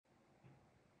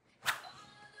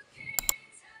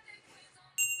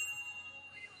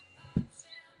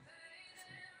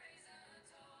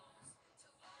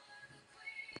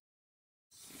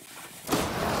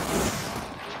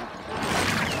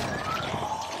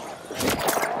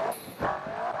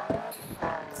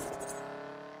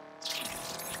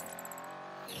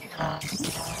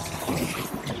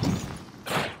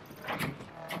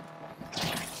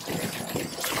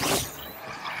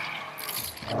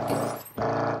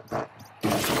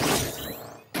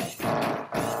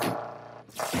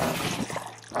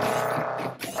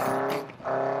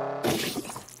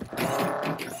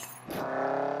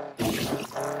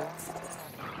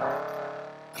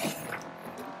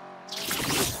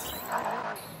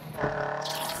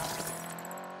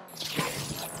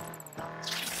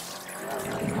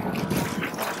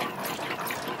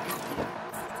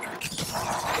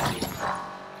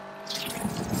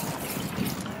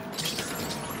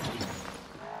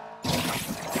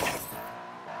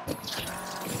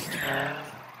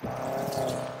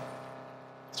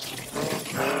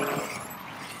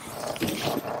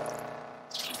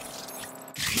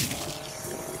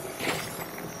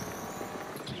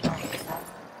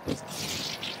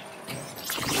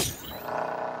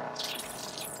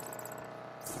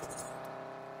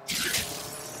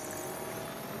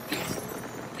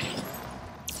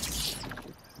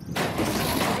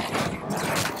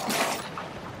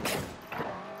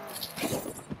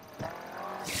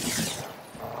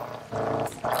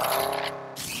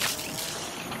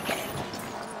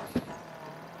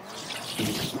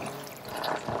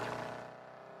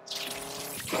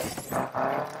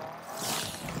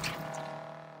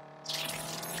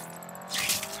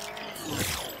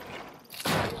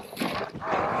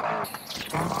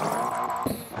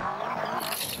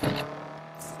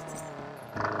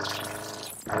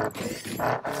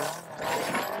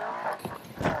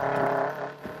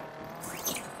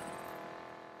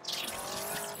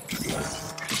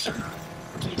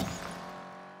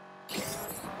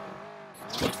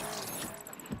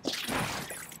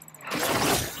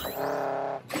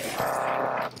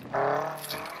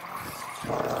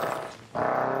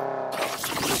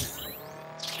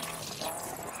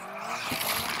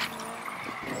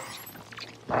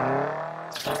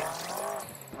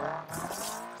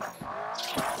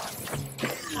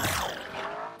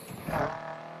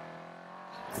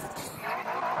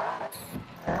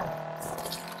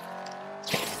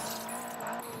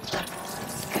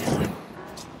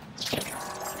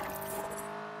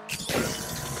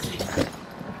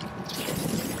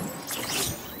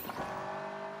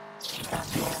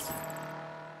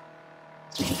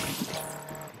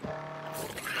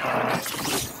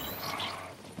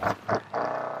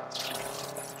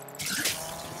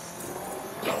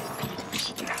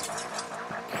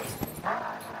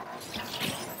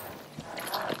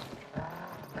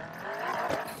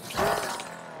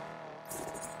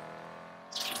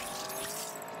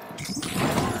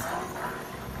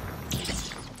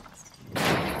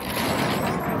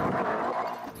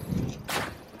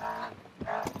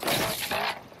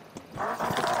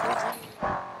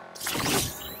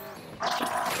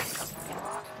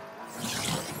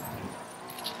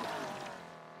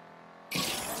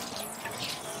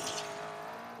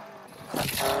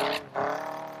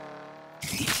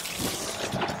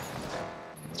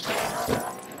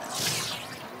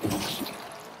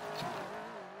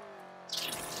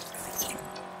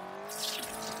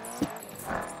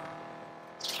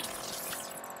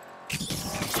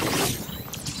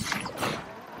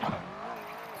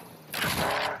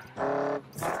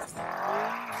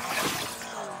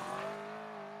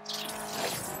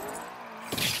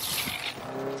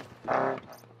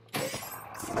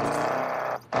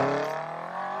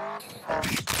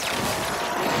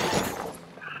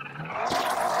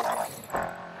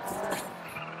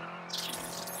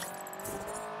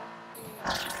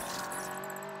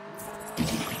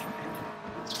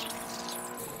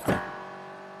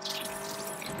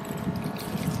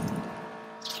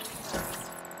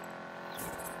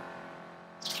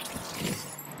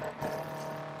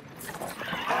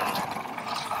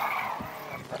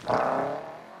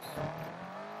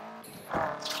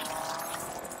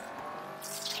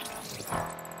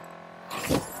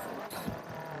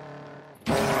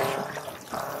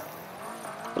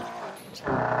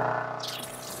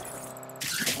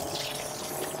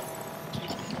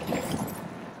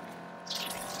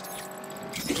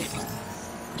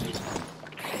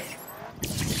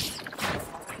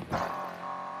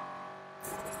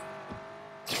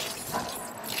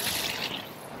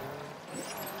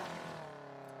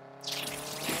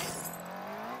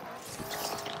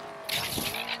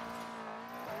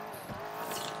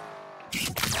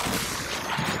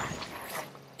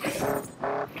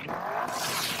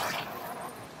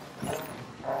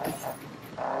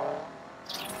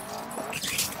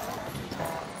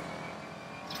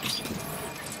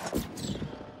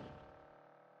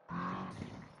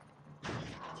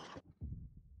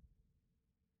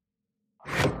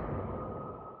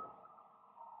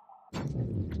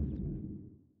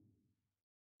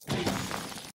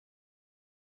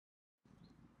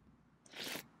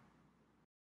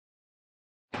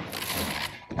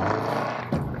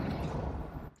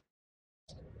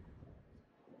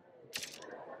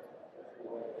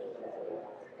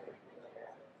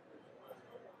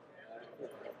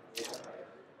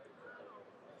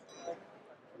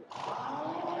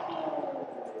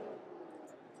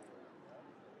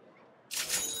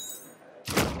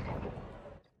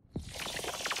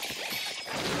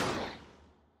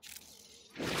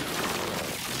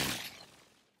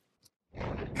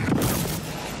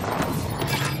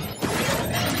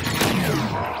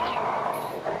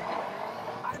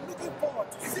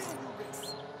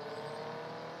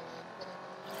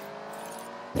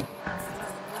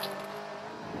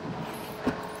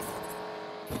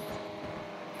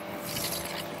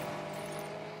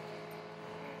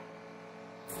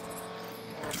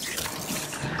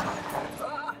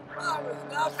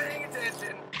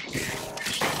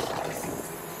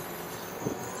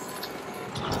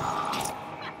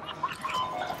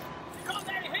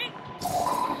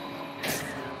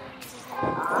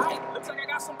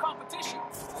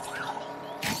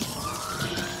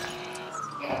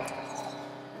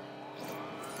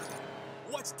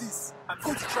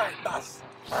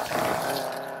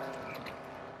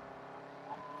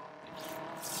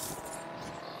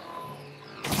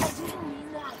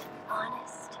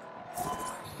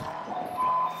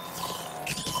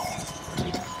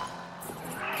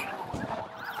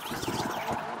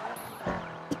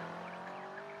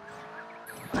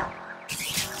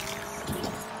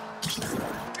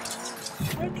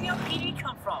Where'd the LPD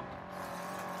come from?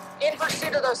 In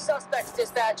pursuit of those suspects,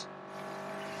 dispatch.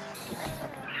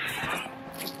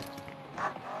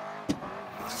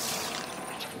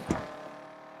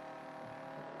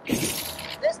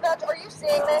 Dispatch, are you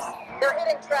seeing this? They're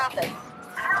hitting traffic.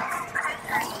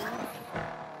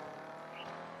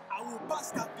 I will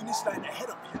pass that finish line ahead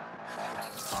of you.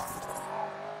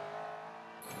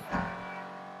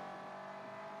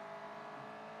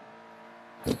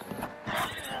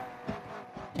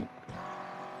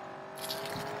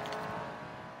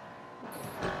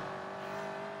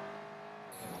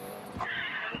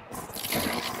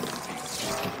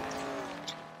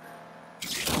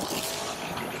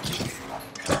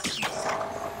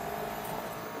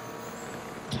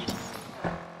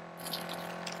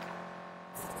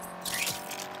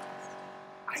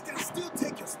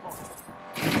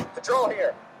 Patrol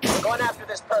here. We're going after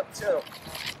this perp too.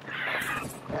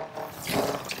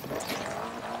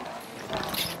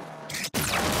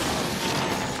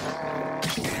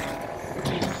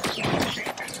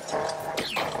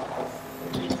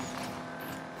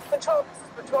 Patrol, this is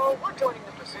Patrol. We're joining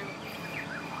the pursuit.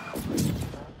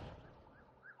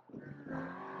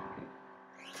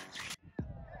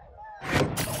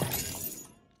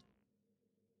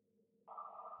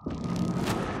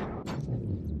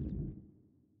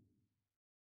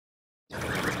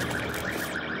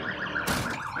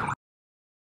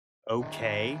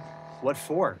 Okay, what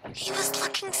for? He was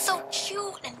looking so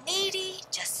cute and needy,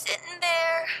 just sitting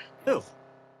there. Who?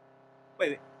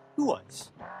 Wait, who was?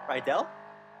 Rydell?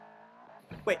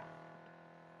 Wait,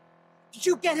 did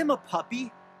you get him a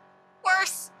puppy?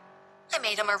 Worse, I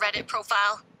made him a Reddit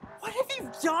profile. What have you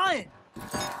done?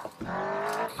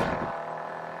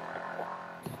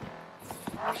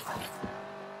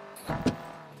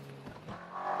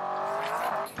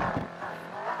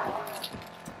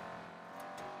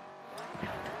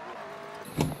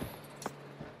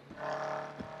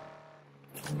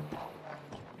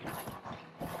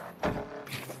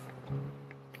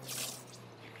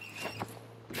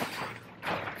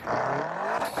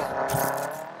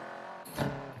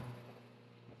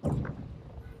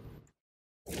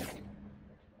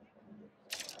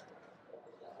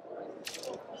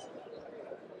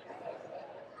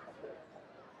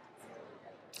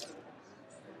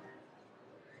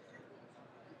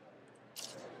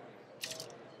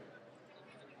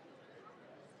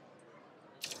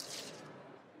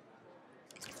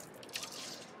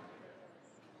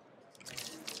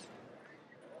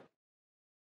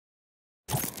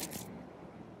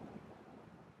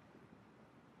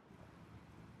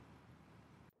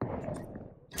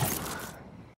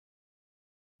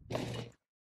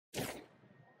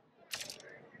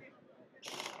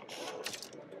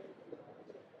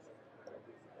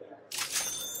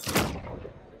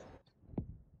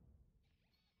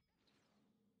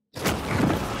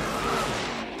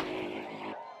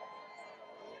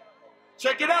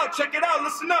 Check it out,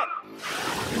 listen up.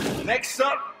 Next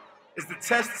up is the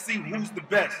test to see who's the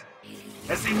best.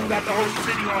 Let's see who got the whole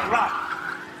city on lock.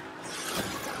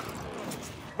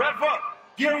 Rev up,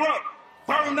 gear up,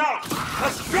 burn out,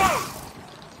 let's go!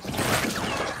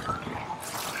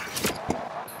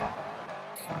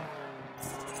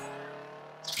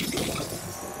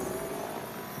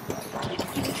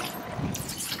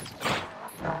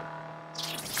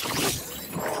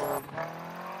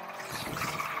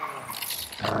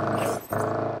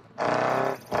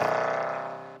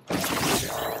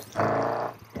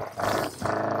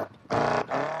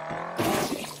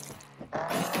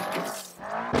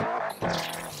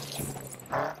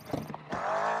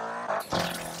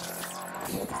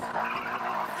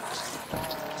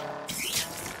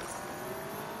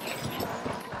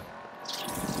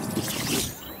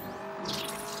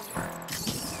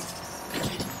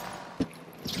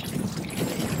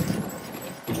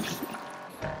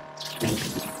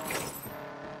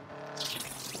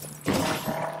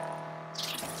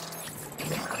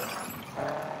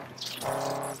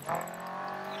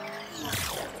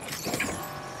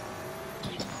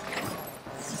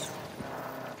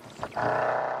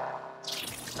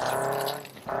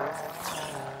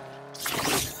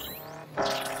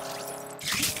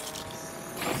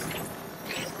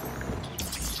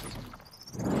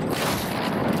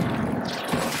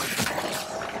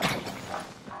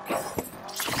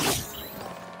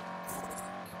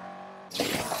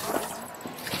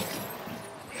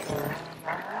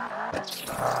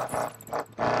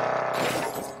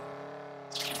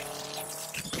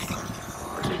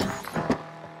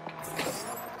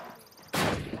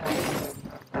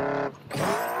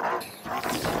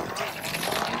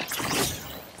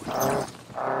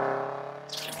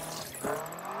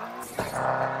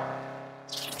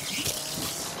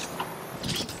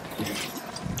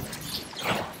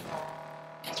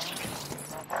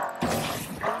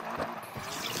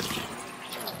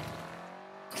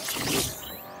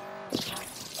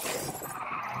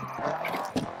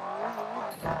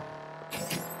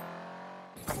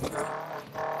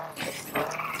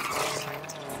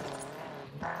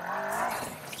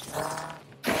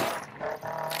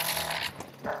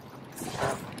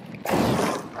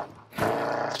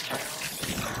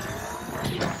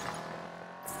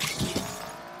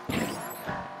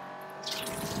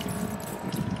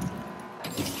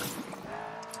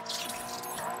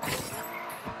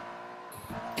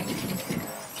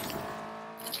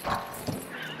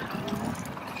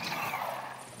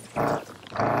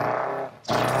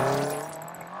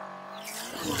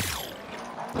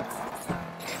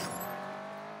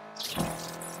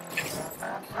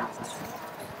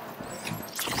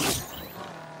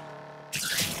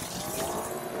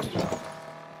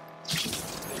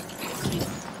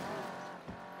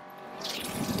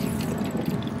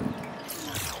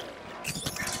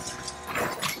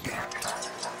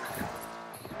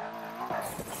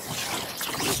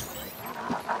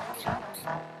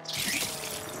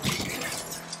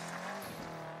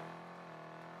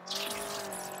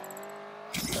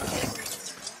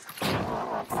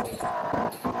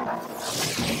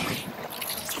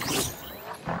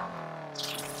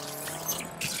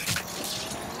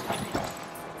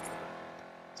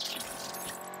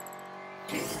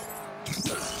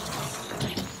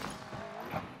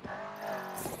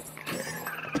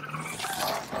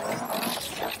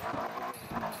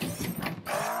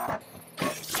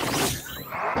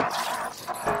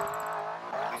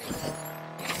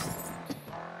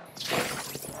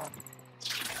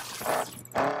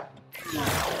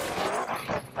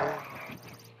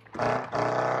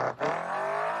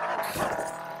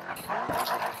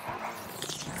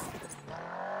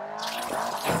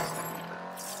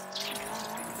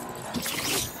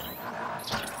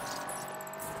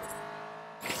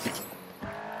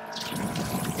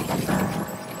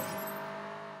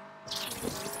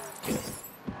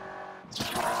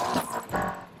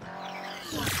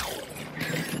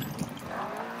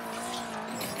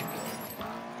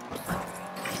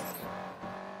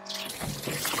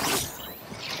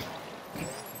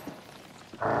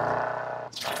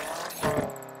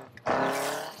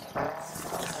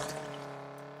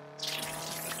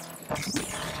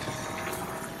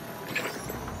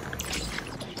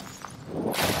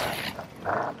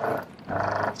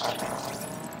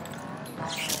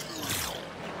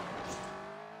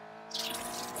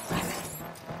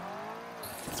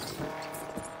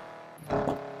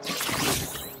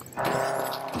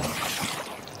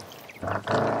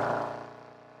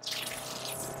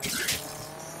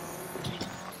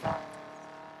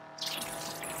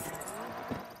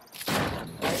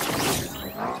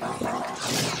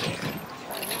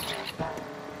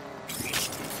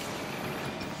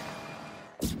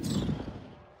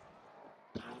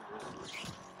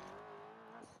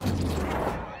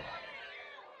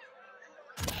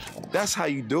 That's how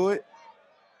you do it?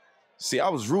 See, I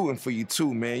was rooting for you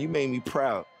too, man. You made me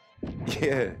proud.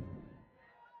 Yeah.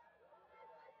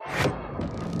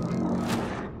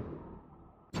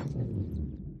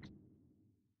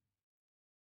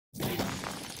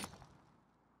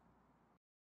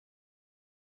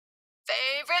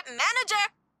 Favorite manager?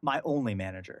 My only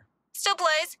manager. Still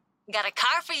plays. Got a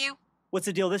car for you. What's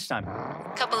the deal this time?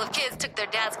 Couple of kids took their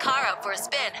dad's car out for a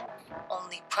spin.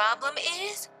 Only problem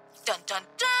is, dun dun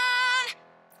dun,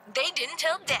 they didn't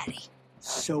tell Daddy.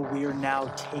 So we're now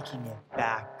taking it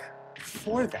back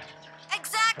for them.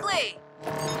 Exactly.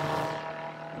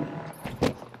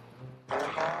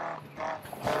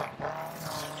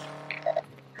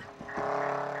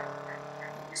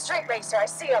 Street racer, I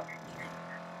see him.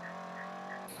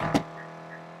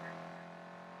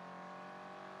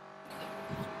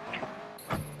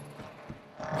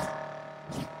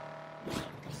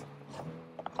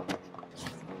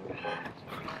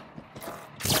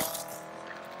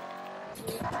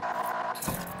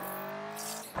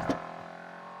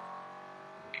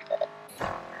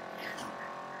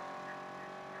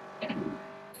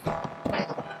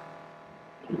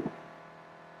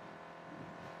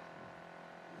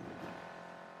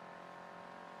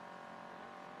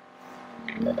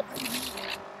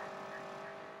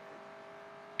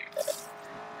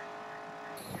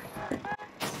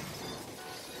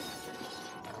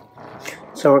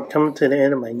 So we're coming to the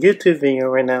end of my YouTube video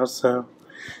right now, so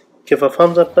give a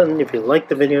thumbs up button if you like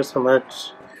the video so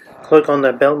much. Click on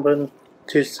that bell button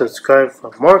to subscribe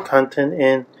for more content,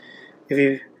 and if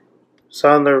you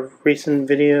saw the recent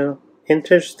video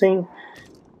interesting,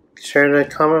 share the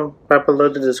comment right below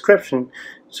the description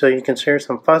so you can share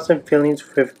some thoughts and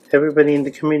feelings with everybody in the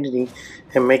community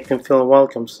and make them feel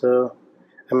welcome. So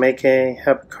I make a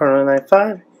happy Corona Night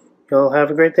 5. You'll have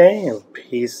a great day and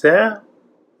peace out.